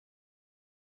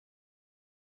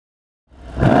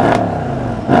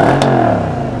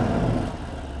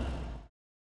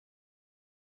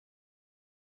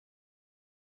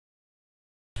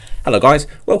Hello guys,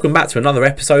 welcome back to another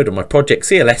episode of my Project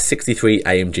CLS63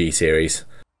 AMG series.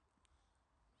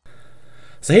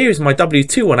 So here is my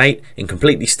W218 in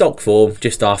completely stock form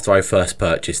just after I first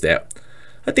purchased it.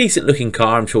 A decent looking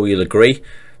car, I'm sure you'll agree.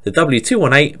 The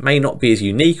W218 may not be as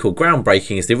unique or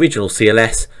groundbreaking as the original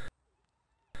CLS,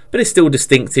 but it's still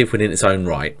distinctive within its own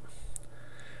right.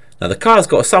 Now the car's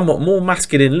got a somewhat more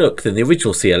masculine look than the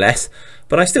original CLS,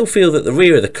 but I still feel that the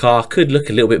rear of the car could look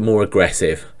a little bit more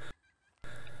aggressive.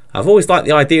 I've always liked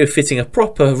the idea of fitting a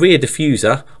proper rear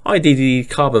diffuser, ideally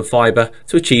carbon fibre,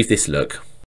 to achieve this look.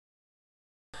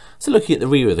 So looking at the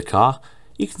rear of the car,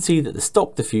 you can see that the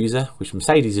stock diffuser, which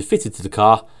Mercedes have fitted to the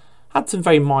car, had some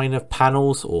very minor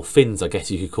panels, or fins I guess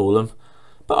you could call them,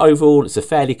 but overall it's a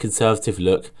fairly conservative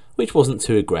look, which wasn't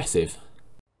too aggressive.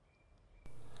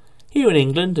 Here in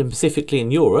England, and specifically in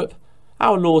Europe,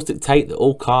 our laws dictate that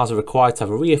all cars are required to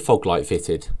have a rear fog light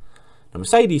fitted. Now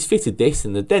Mercedes fitted this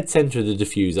in the dead centre of the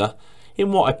diffuser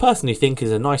in what I personally think is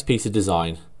a nice piece of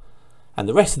design, and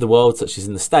the rest of the world, such as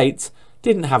in the States,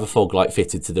 didn't have a fog light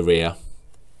fitted to the rear.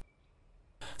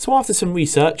 So after some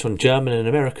research on German and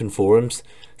American forums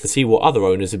to see what other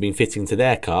owners have been fitting to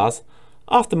their cars,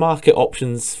 aftermarket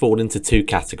options fall into two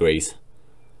categories.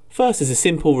 First is a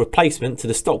simple replacement to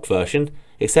the stock version,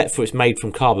 except for it's made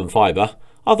from carbon fibre,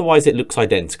 otherwise it looks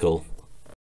identical.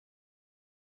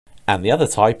 And the other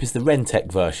type is the renntech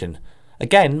version,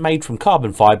 again made from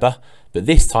carbon fibre, but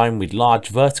this time with large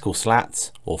vertical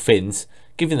slats or fins,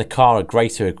 giving the car a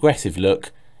greater aggressive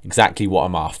look, exactly what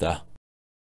I'm after.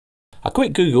 A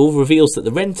quick Google reveals that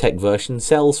the renntech version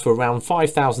sells for around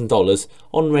 $5,000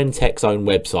 on renntech's own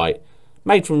website,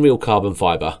 made from real carbon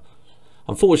fibre.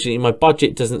 Unfortunately my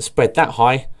budget doesn't spread that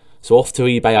high, so off to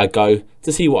eBay I go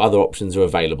to see what other options are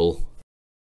available.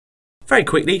 Very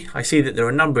quickly, I see that there are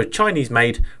a number of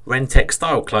Chinese-made renntech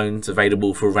style clones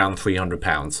available for around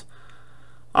 £300.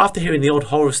 After hearing the odd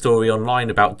horror story online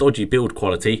about dodgy build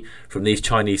quality from these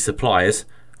Chinese suppliers,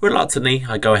 reluctantly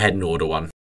I go ahead and order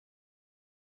one.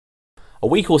 A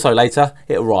week or so later,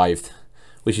 it arrived,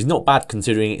 which is not bad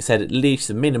considering it said at least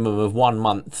a minimum of 1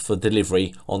 month for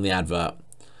delivery on the advert.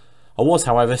 I was,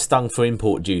 however, stung for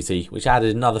import duty, which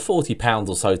added another £40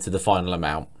 or so to the final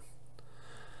amount.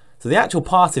 So the actual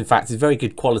part, in fact, is very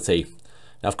good quality.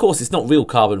 Now of course it's not real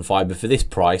carbon fibre for this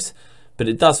price, but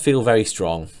it does feel very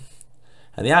strong.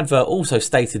 And the advert also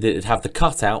stated that it would have the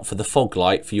cutout for the fog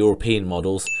light for European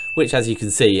models, which as you can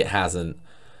see it hasn't.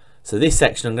 So this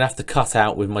section I'm going to have to cut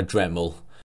out with my Dremel.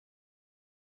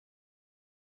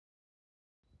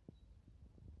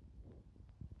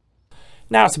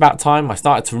 Now it's about time I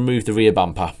started to remove the rear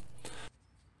bumper.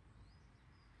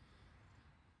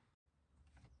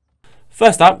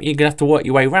 First up, you're going to have to work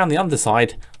your way around the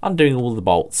underside, undoing all the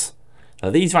bolts. Now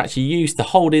these are actually used to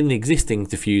hold in the existing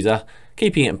diffuser,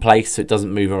 keeping it in place so it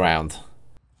doesn't move around.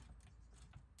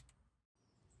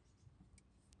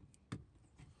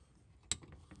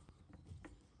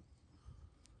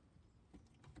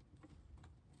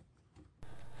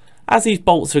 As these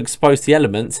bolts are exposed to the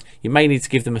elements, you may need to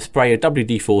give them a spray of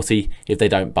WD-40 if they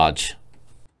don't budge.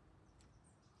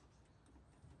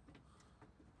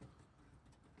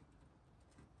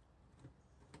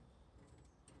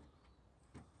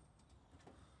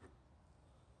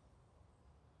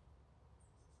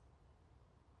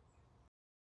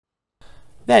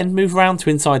 Then move around to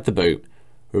inside the boot,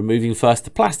 removing first the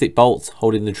plastic bolts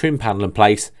holding the trim panel in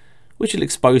place, which will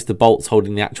expose the bolts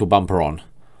holding the actual bumper on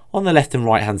the left and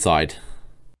right hand side.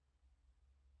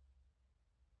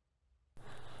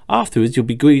 Afterwards you'll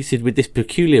be greeted with this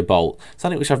peculiar bolt,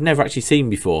 something which I've never actually seen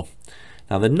before.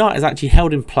 Now the nut is actually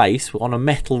held in place on a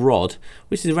metal rod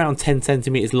which is around 10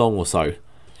 centimeters long or so.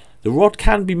 The rod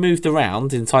can be moved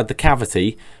around inside the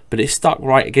cavity, but it's stuck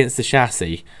right against the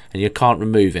chassis and you can't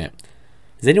remove it.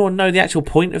 Does anyone know the actual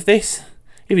point of this?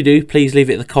 If you do, please leave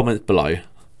it in the comments below.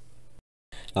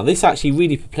 Now this actually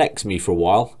really perplexed me for a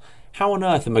while. How on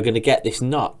earth am I going to get this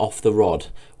nut off the rod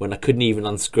when I couldn't even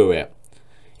unscrew it?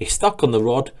 It's stuck on the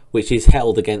rod which is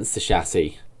held against the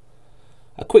chassis.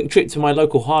 A quick trip to my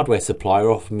local hardware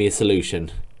supplier offered me a solution.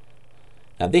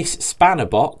 Now this spanner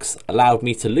box allowed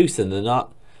me to loosen the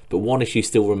nut, but one issue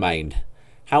still remained.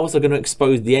 How was I going to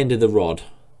expose the end of the rod?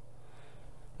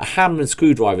 A hammer and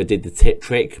screwdriver did the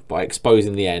trick by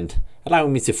exposing the end,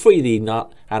 allowing me to free the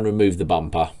nut and remove the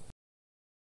bumper.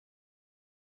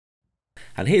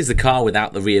 And here's the car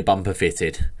without the rear bumper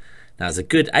fitted. Now there's a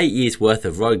good 8 years worth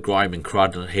of road grime and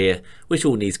crud here, which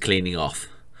all needs cleaning off.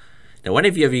 Now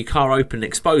whenever you have your car open and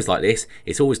exposed like this,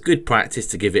 it's always good practice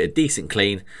to give it a decent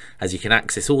clean, as you can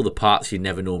access all the parts you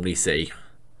never normally see.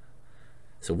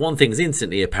 So one thing's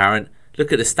instantly apparent,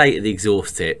 look at the state of the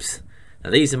exhaust tips. Now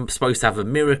these are supposed to have a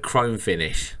mirror chrome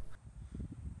finish,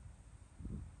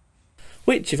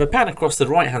 which if I pan across the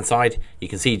right hand side you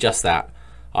can see just that.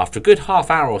 After a good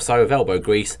half hour or so of elbow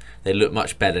grease, they look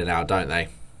much better now, don't they?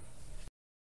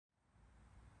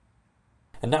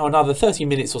 And now another 30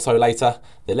 minutes or so later,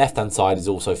 the left hand side is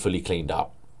also fully cleaned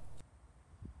up.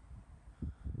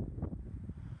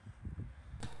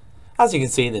 As you can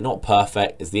see, they're not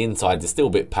perfect as the insides are still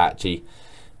a bit patchy,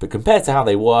 but compared to how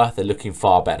they were, they're looking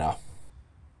far better.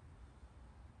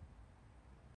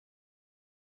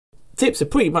 Tips are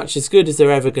pretty much as good as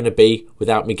they're ever going to be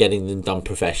without me getting them done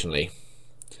professionally.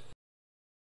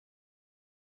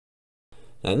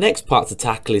 Now the next part to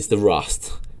tackle is the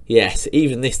rust. Yes,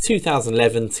 even this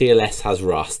 2011 TLS has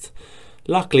rust.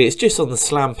 Luckily it's just on the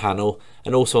slam panel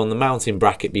and also on the mounting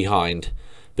bracket behind,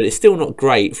 but it's still not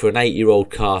great for an 8-year-old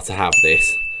car to have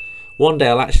this. One day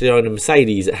I'll actually own a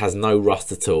Mercedes that has no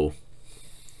rust at all.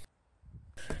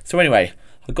 So anyway,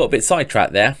 I got a bit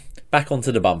sidetracked there, back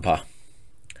onto the bumper.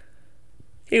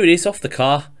 Here it is off the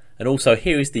car, and also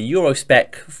here is the Euro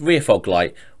spec rear fog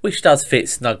light, which does fit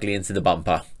snugly into the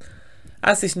bumper.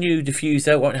 As this new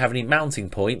diffuser won't have any mounting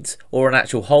points or an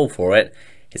actual hole for it,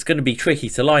 it's going to be tricky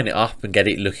to line it up and get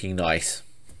it looking nice.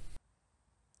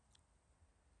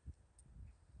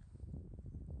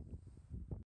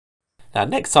 Now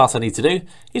next task I need to do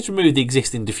is remove the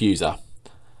existing diffuser.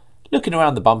 Looking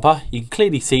around the bumper, you can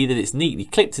clearly see that it's neatly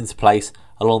clipped into place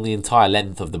along the entire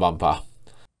length of the bumper.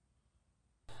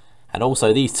 And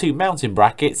also these two mounting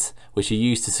brackets, which are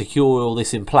used to secure all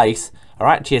this in place, are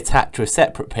actually attached to a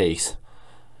separate piece.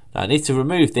 Now I need to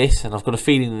remove this, and I've got a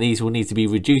feeling that these will need to be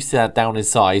reduced down in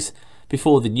size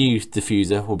before the new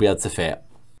diffuser will be able to fit.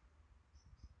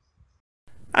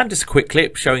 And just a quick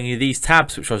clip showing you these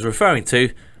tabs which I was referring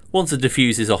to once the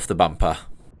diffuser is off the bumper.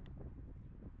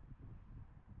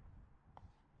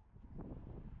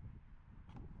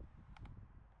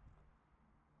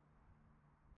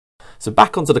 So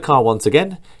back onto the car once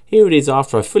again. Here it is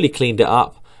after I've fully cleaned it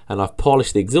up and I've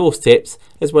polished the exhaust tips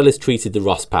as well as treated the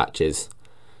rust patches.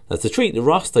 Now to treat the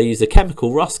rust, I used a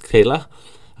chemical rust killer.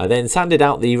 I then sanded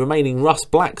out the remaining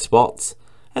rust black spots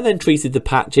and then treated the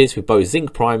patches with both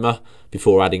zinc primer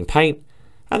before adding paint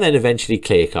and then eventually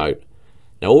clear coat.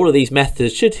 Now all of these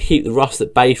methods should keep the rust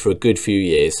at bay for a good few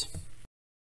years.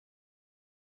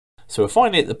 So we're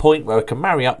finally at the point where I can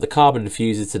marry up the carbon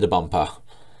diffuser to the bumper.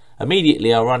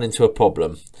 Immediately I run into a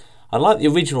problem. Unlike the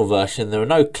original version, there are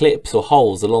no clips or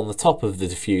holes along the top of the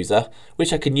diffuser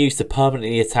which I can use to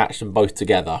permanently attach them both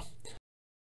together.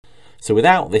 So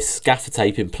without this gaffer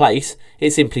tape in place,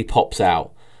 it simply pops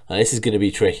out. Now this is going to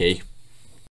be tricky.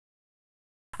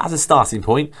 As a starting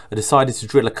point, I decided to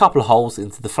drill a couple of holes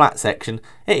into the flat section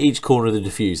at each corner of the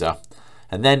diffuser,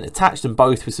 and then attach them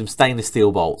both with some stainless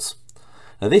steel bolts.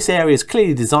 Now this area is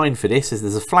clearly designed for this, as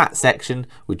there's a flat section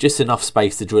with just enough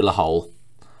space to drill a hole.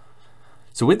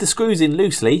 So with the screws in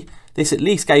loosely, this at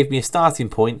least gave me a starting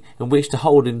point in which to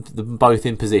hold them both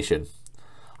in position.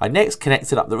 I next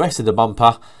connected up the rest of the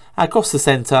bumper across the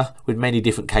centre with many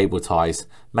different cable ties,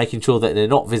 making sure that they're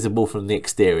not visible from the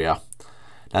exterior.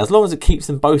 Now as long as it keeps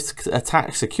them both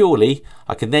attached securely,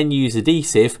 I can then use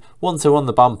adhesive once they're on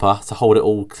the bumper to hold it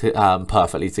all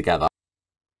perfectly together.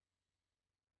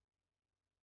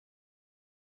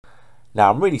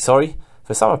 Now I'm really sorry,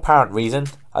 for some apparent reason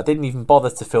I didn't even bother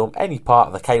to film any part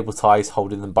of the cable ties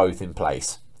holding them both in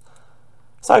place.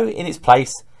 So in its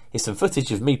place is some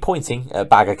footage of me pointing at a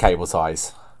bag of cable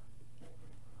ties.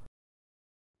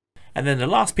 And then the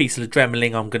last piece of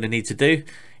dremeling I'm going to need to do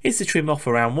is to trim off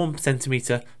around 1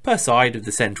 cm per side of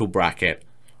the central bracket,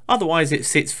 otherwise it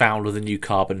sits foul of the new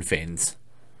carbon fins.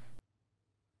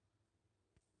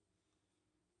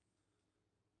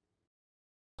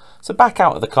 So back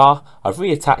out of the car, I've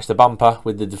reattached the bumper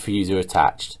with the diffuser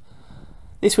attached.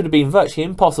 This would have been virtually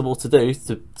impossible to do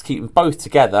to keep them both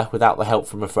together without the help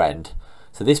from a friend.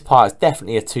 So this part is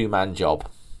definitely a two-man job.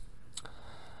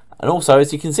 And also,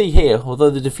 as you can see here, although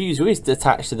the diffuser is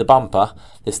attached to the bumper,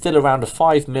 there's still around a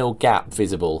 5mm gap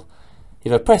visible.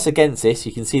 If I press against this,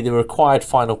 you can see the required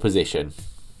final position.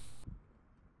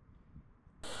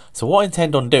 So what I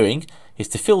intend on doing is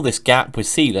to fill this gap with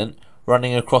sealant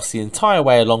running across the entire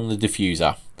way along the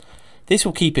diffuser. This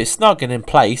will keep it snug and in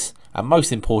place, and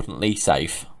most importantly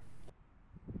safe.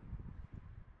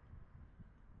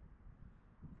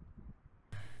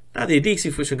 Now the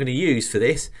adhesive which I'm going to use for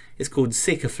this is called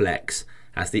Sikaflex,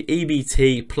 as the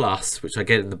EBT Plus, which I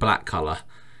get in the black colour.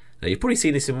 Now you've probably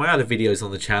seen this in my other videos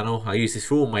on the channel. I use this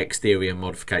for all my exterior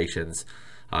modifications.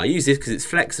 I use this because it's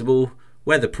flexible,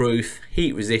 weatherproof,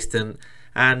 heat resistant,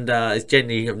 and it's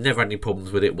generally, I've never had any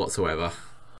problems with it whatsoever.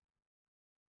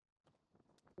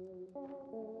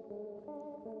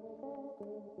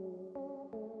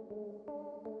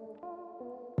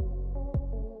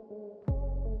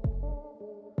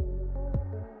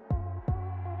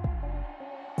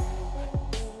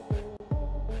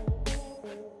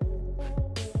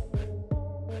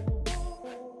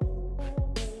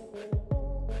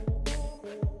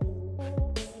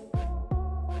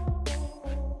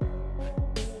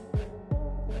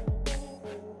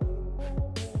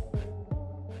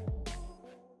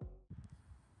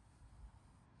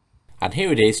 And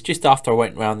here it is just after I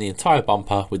went around the entire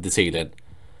bumper with the sealant.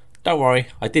 Don't worry,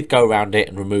 I did go around it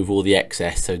and remove all the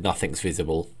excess so nothing's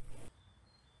visible.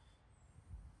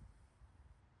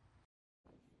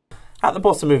 At the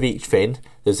bottom of each fin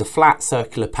there's a flat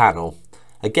circular panel.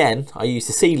 Again, I used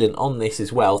the sealant on this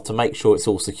as well to make sure it's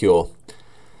all secure.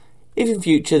 If in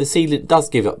future the sealant does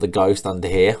give up the ghost under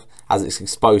here as it's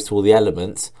exposed to all the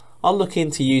elements, I'll look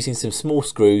into using some small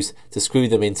screws to screw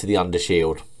them into the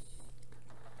undershield.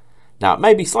 Now it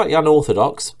may be slightly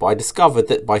unorthodox, but I discovered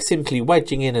that by simply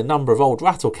wedging in a number of old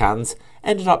rattle cans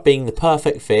ended up being the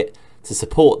perfect fit to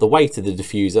support the weight of the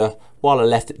diffuser while I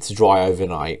left it to dry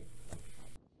overnight.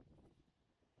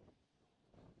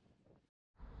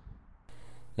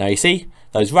 Now you see,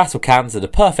 those rattle cans are the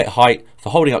perfect height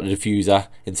for holding up the diffuser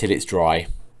until it's dry.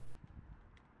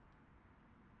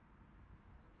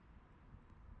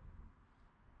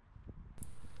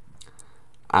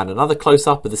 And another close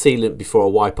up of the sealant before I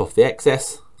wipe off the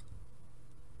excess.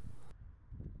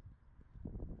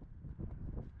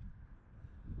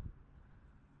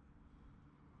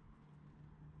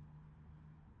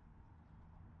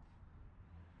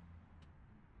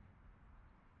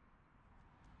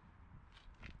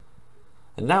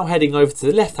 And now heading over to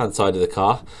the left hand side of the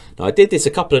car. Now I did this a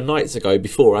couple of nights ago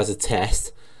before as a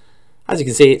test. As you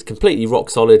can see, it's completely rock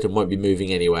solid and won't be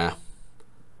moving anywhere.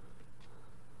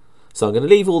 So I'm going to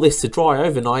leave all this to dry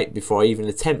overnight before I even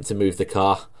attempt to move the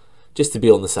car, just to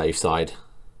be on the safe side.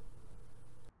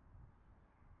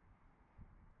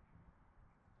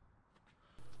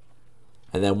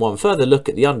 And then one further look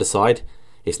at the underside.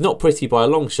 It's not pretty by a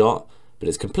long shot, but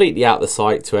it's completely out of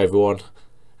sight to everyone.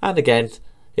 And again,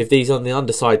 if these on the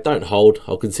underside don't hold,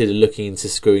 I'll consider looking into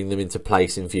screwing them into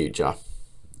place in future.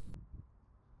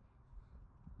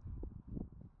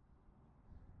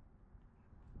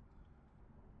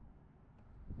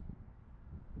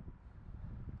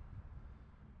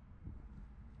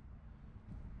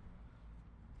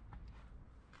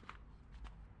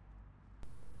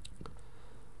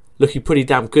 Looking pretty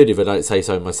damn good if I don't say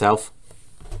so myself.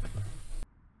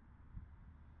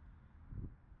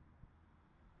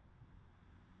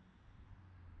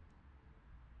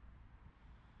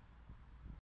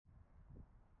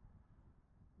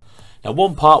 Now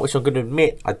one part which I'm going to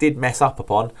admit I did mess up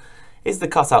upon is the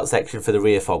cutout section for the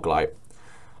rear fog light.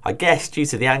 I guess due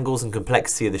to the angles and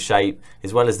complexity of the shape,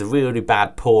 as well as the really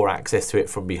bad poor access to it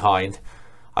from behind,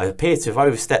 I appear to have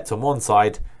overstepped on one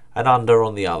side and under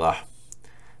on the other.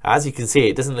 As you can see,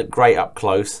 it doesn't look great up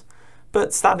close,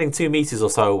 but standing 2 meters or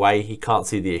so away you can't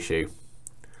see the issue.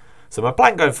 So my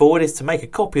plan going forward is to make a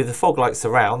copy of the fog light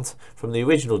surround from the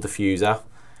original diffuser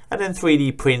and then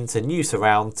 3D print a new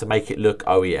surround to make it look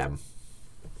OEM.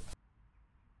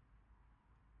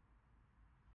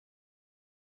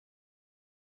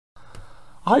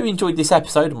 I hope you enjoyed this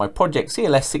episode of my Project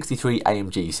CLS63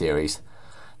 AMG series.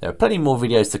 There are plenty more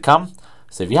videos to come,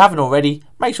 so if you haven't already,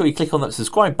 make sure you click on that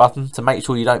subscribe button to make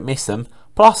sure you don't miss them,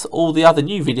 plus all the other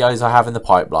new videos I have in the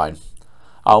pipeline.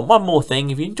 Oh, and one more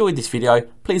thing, if you enjoyed this video,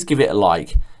 please give it a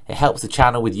like. It helps the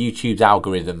channel with YouTube's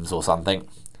algorithms or something.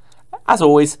 As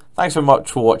always, thanks very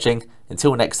much for watching.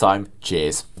 Until next time,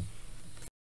 cheers.